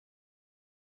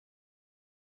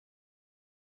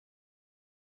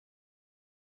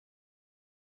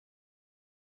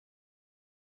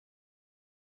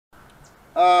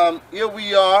Here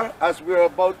we are as we're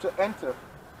about to enter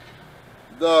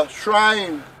the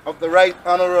shrine of the Right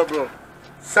Honorable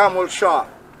Samuel Sharpe.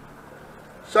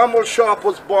 Samuel Sharpe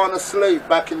was born a slave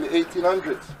back in the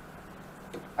 1800s.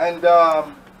 And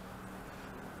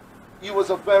he was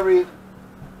a very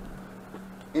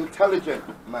intelligent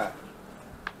man.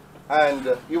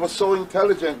 And he was so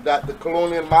intelligent that the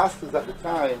colonial masters at the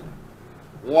time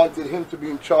wanted him to be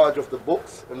in charge of the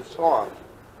books and so on.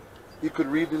 He could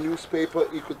read the newspaper,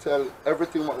 he could tell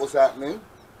everything what was happening,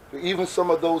 to even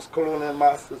some of those colonial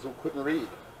masters who couldn't read,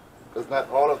 because not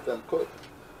all of them could.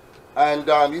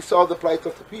 And he saw the plight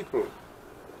of the people,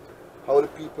 how the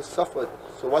people suffered.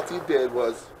 So what he did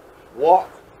was walk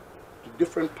to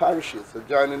different parishes,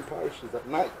 adjoining parishes at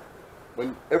night,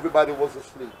 when everybody was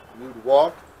asleep. He would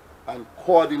walk and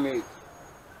coordinate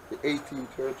the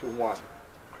 1831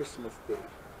 Christmas Day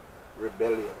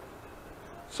rebellion.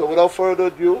 So without further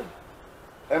ado,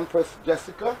 Empress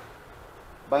Jessica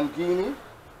Mbangeni,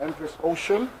 Empress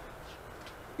Ocean,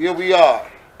 here we are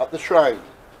at the shrine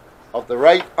of the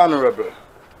Right Honorable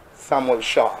Samuel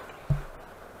Sharpe.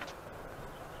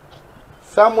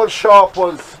 Samuel Sharpe,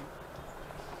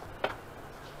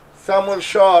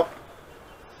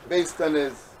 based on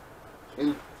his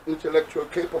intellectual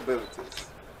capabilities,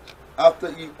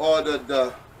 after he ordered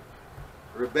the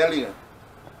rebellion,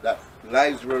 that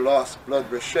lives were lost, blood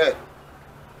was shed,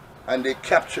 and they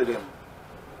captured him,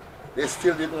 they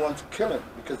still didn't want to kill him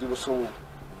because he was so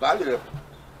valuable.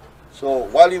 So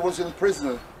while he was in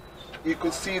prison, he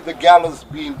could see the gallows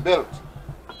being built.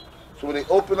 So they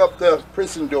opened up the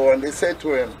prison door and they said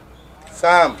to him,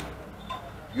 "Sam,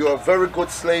 you're a very good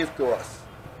slave to us.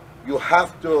 You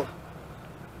have to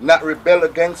not rebel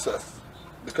against us,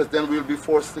 because then we'll be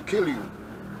forced to kill you.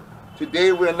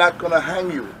 Today we're not going to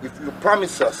hang you if you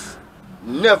promise us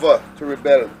never to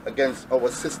rebel against our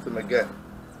system again."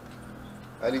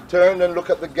 And he turned and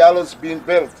looked at the gallows being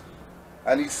built,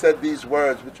 and he said these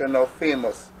words which are now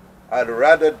famous: "I'd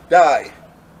rather die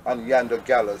on yonder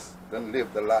gallows than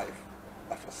live the life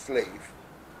of a slave."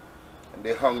 And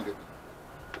they hung him.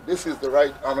 This is the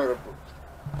Right Honorable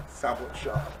Samuel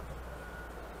Sharpe.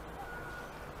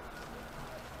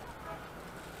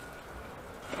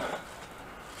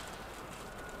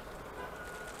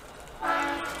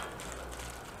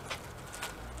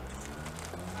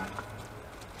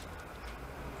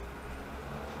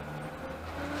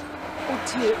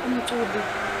 Uthi umculi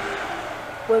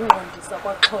wengqondo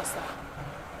sakwaXhosa,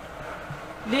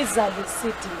 liza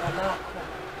lisidinga lakho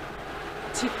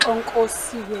Thixo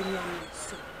Nkosi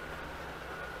yenyaniso.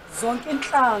 Zonke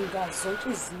inhlanga, zonke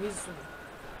izizwe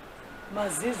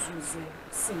mazizuze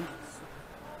singizo.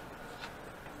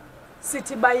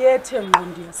 Sithi bayethe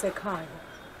ngqondi yasekhaya,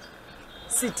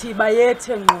 sithi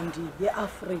bayethe ngqondi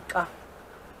yeAfrika,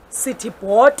 sithi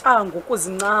bhota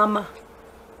ngokuzincama,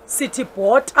 sithi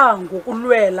bhota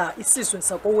ngokulwela isizwe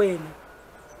sakowenu.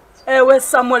 Ewe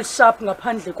Samuel Sharpe,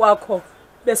 ngaphandle kwakho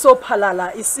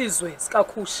besophalala isizwe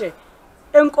sikaKhushe.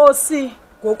 Enkosi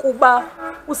ngokuba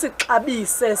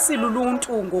usixabise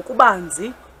siluluntu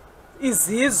ngokubanzi,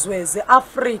 izizwe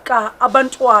zeAfrika,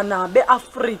 abantwana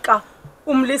beAfrika,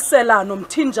 umlisela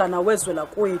nomthinjana wezwe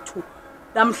lakwethu.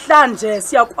 Namhlanje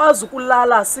siyakwazi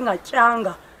ukulala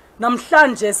singatyanga,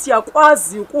 namhlanje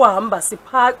siyakwazi ukuhamba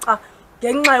siphaca,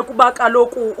 ngenxa yokuba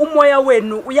kaloku umoya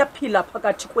wenu uyaphila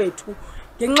phakathi kwethu,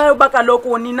 ngenxa yokuba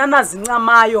kaloku nina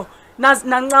nazincamayo,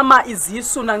 nancama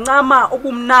izisu, nancama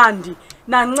ubumnandi,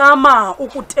 nancama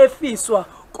ukutefiswa,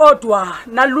 kodwa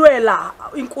nalwela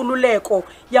inkululeko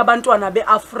yabantwana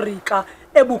beAfrika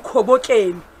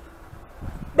ebukhobokeni.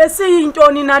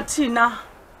 Besiyintoni nathina,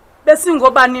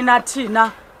 besingobani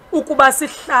nathina ukuba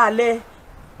sihlale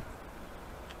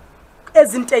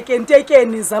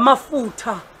ezintekentekeni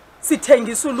zamafutha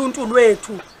sithengisa uluntu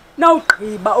lwethu,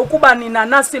 nawugqiba ukuba nina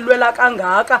nasilwela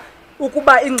kangaka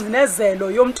ukuba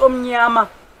ingcinezelo yomntu omnyama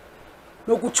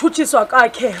nokutshutshiswa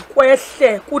kwakhe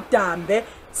kwehle kudambe,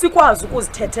 sikwazi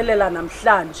ukuzithethelela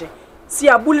namhlanje.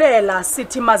 Siyabulela,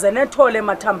 sithi mazenethole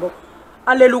mathambo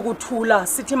alelukuthula,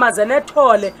 sithi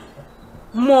mazenethole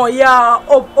moya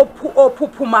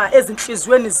ophuphuma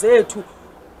ezinhliziyweni zethu.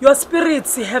 Your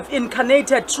spirits have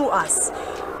incarnated through us.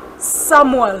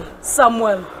 Samuel,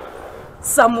 Samuel,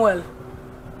 Samuel,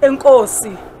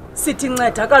 Enkosi, sithi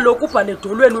nceda kaloku ubhale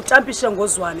edolweni utampishe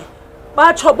ngozwane.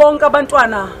 Batsho bonke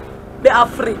abantwana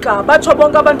beAfrika, batsho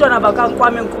bonke abantwana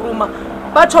bakaNkwame Nkrumah,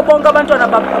 batsho bonke abantwana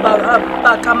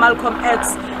bakaMalcolm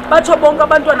X, batsho bonke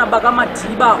abantwana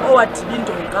bakaMadiba owadiba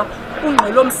indonga,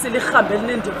 uNgqilo Msila irhambeli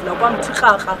nendivula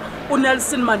kwaMthirharha,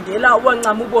 uNelson Mandela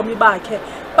owancama ubomi bakhe,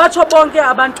 batsho bonke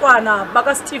abantwana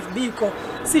bakaSteve Biko,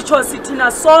 sitsho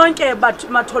sithina sonke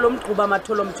matholo mgquba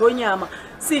matholo mthonyama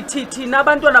sithi thina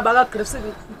abantwana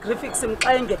baka-Griffiths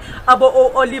Mxenge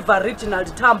abo Oliver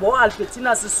Reginald Tambo,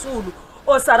 Albertina Sisulu,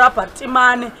 Saraba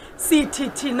Timane, sithi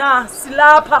thina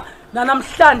silapha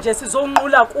nanamhlanje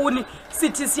sizonqula kuni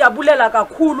sithi siyabulela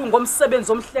kakhulu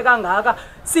ngomsebenzi omhle kangaka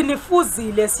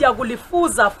sinifuzile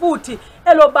siyakulifuza futhi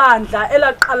elobandla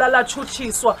elaqala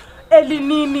latshutshiswa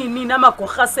elinini nina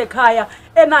magorha sekhaya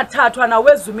enathathwa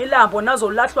nawezimilambo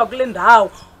nazolahlwa kule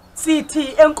ndawo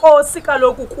sithi enkosi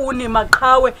kaloku kuni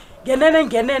maqhawe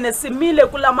ngenene simile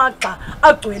kulamagxa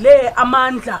agcwele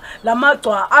amandla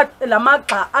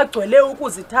lamagxa agcwele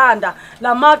ukuzithanda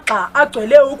lamagxa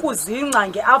agcwele ukuzingca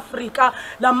ngeAfrika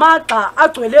lamagxa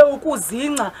agcwele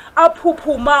ukuzingca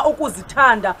aphuphuma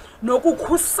ukuzithanda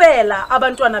nokukhusela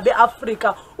abantwana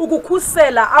beAfrika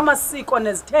ukukhusela amasiko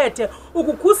nezithethe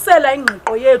ukukhusela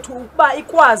ingqiqo yethu ukuba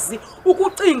ikwazi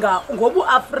ukucinga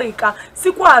ngobuAfrika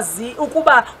sikwazi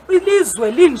ukuba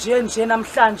ilizwe linje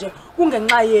namhlanje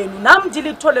kungenxa yenu nam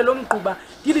ndilithole lomgquba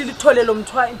ndilithole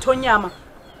lomthonyama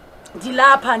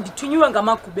ndilapha ndithunywe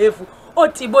ngamagubevu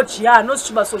otibo jiyano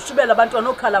sishuba soshubela abantwana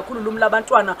okhala khulu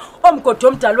labantwana omgodo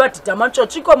omdala wadida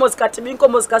amantshotshi inkomo zikatibi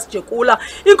inkomo zikasijekula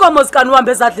inkomo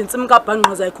zikaNuhambe ezadla intsimi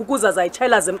kabhanqa zayikhukhuza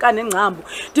zayitshayela zemkane engcambu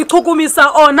ndichukumisa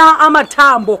ona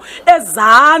amathambo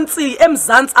ezantsi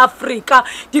eMzantsi Afrika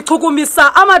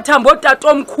ndichukumisa amathambo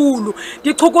otatomkhulu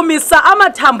ndichukumisa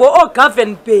amathambo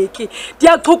oGavenbheki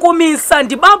ndiyachukumisa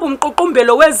ndibamba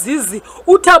umququmbelo wezizi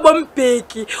uThabo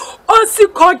Mbeki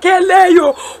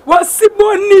osikhokheleyo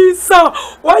wasibonisa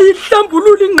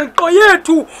wayihlambulula ingqiqo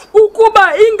yethu ukuba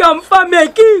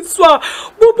ingamfamekiswa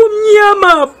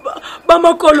bubumnyama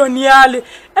bamakoloniyali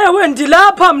ewe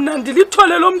ndilapha mna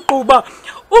ndilithole lomgquba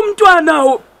umntwana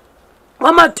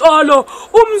wamatolo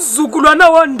umzukulwana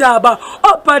wondaba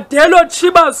obhadelo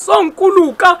Chiba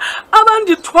Sonkuluka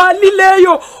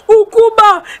abandithwalileyo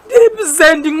ukuba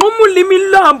ndize ndinqumule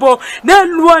imilambo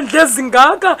nelwandle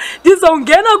ezingaka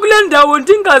ndizawungena kule ndawo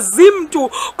ndingazi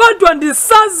mntu kodwa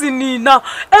ndisazi nina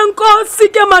enkosi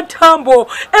ke mathambo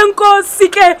enkosi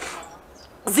ke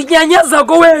zinyanyaza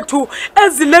kowethu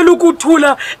ezilela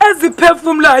ukuthula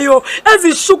eziphefumlayo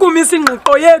ezishukumisa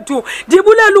ingqiqo yethu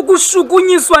ndibulela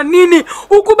ukushukunyiswa nini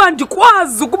ukuba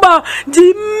ndikwazi ukuba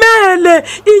ndimele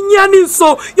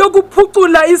inyaniso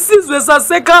yokuphucula isizwe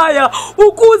sasekhaya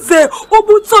ukuze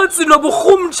ubutsotsi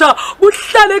noburhumtsha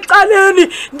buhlale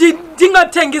ecaleni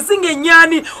ndingathengisi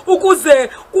ngenyani ukuze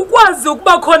kukwazi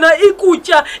ukuba khona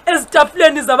ikutya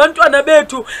ezitafuleni zabantwana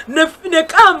bethu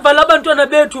nekamva labantwana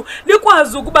bethu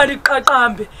likwazi ukuba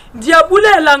liqaqambe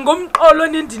ndiyabulela ngomqolo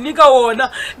nindinika wona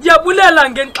ndiyabulela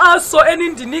ngenkxaso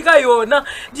enindinika yona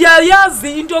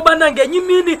ndiyayazi into yobana ngenye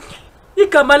imini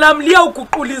igama lam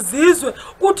liyawuguqula izizwe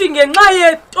kuthi ngenxa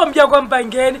yentombi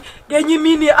yakwaMbangeni ngenye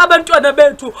imini abantwana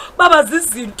bethu baba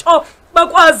zizinto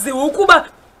bakwazi ukuba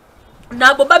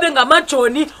nabo babe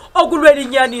ngamajoni okulwela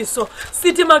inyaniso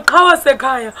sithi maqhawa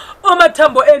sekhaya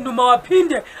amathambo enu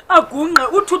mawaphinde agungqe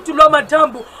uthuthu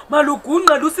lwamathambo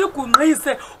malugungqe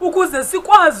lusigungqise ukuze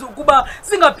sikwazi ukuba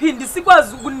singaphindi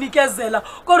sikwazi ukunikezela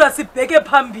kodwa sibheke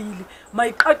phambili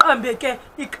mayiqaqambe ke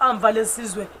ikamva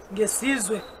lesizwe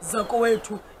ngesizwe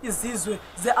zakowethu izizwe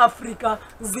zeAfrika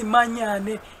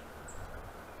zimanyane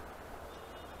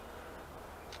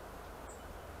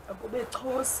akube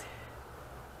chosi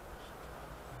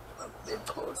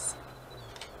Because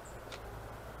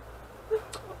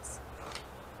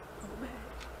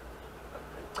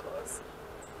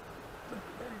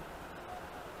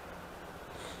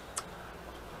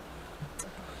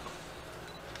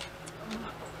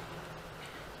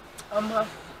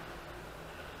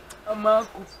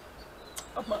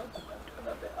amagu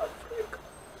bantwana beAfrika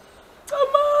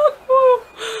amagu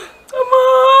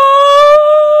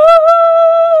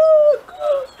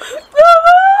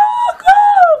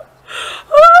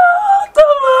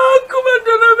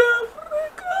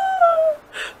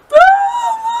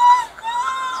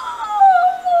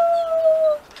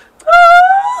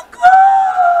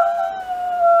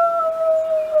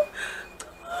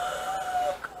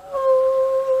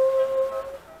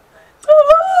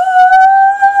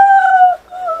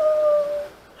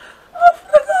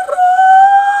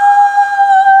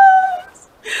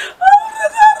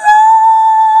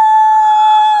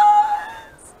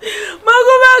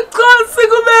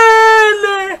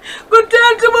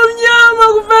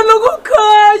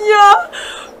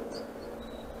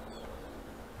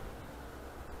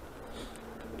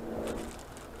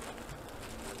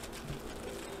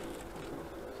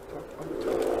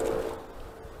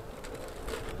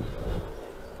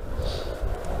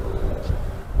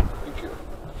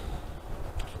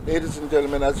Ladies and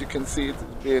gentlemen, as you can see, it's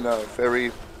been a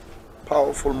very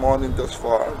powerful morning thus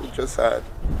far. We just had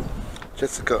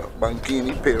Jessica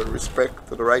Mbangeni pay respect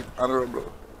to the Right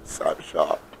Honorable Samuel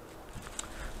Sharpe.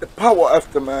 The power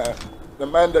of the man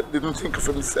that didn't think of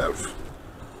himself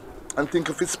and think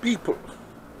of his people.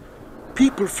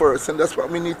 People first, and that's what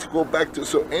we need to go back to.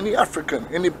 So any African,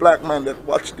 any black man that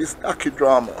watched this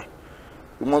docudrama,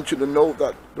 we want you to know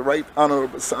that the Right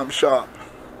Honorable Sam Sharpe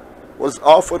was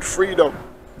offered freedom,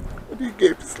 but he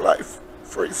gave his life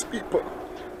for his people.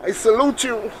 I salute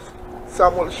you,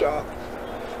 Samuel Sharpe,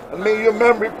 and may your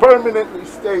memory permanently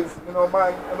stays in our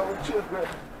mind and our children,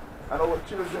 and our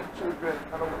children, children,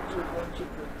 and our children,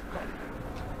 children.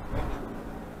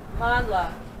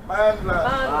 Mandla. Mandla.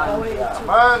 Mandla.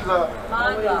 Mandla.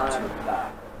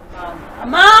 Mandla.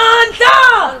 Amandla!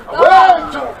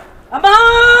 Away to!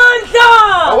 Amandla!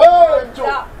 Away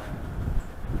to!